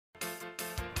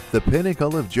The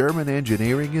pinnacle of German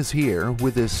engineering is here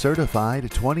with this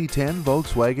certified 2010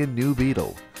 Volkswagen New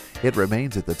Beetle. It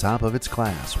remains at the top of its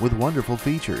class with wonderful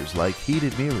features like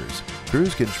heated mirrors,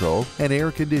 cruise control, and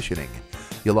air conditioning.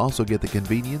 You'll also get the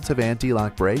convenience of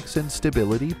anti-lock brakes and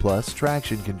stability plus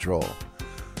traction control.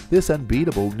 This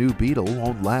unbeatable New Beetle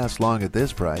won't last long at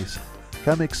this price.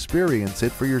 Come experience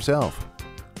it for yourself.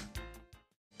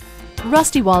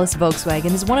 Rusty Wallis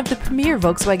Volkswagen is one of the premier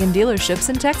Volkswagen dealerships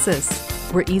in Texas.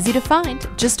 We're easy to find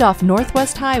just off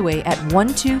Northwest Highway at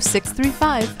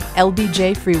 12635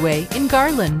 LBJ Freeway in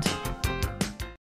Garland.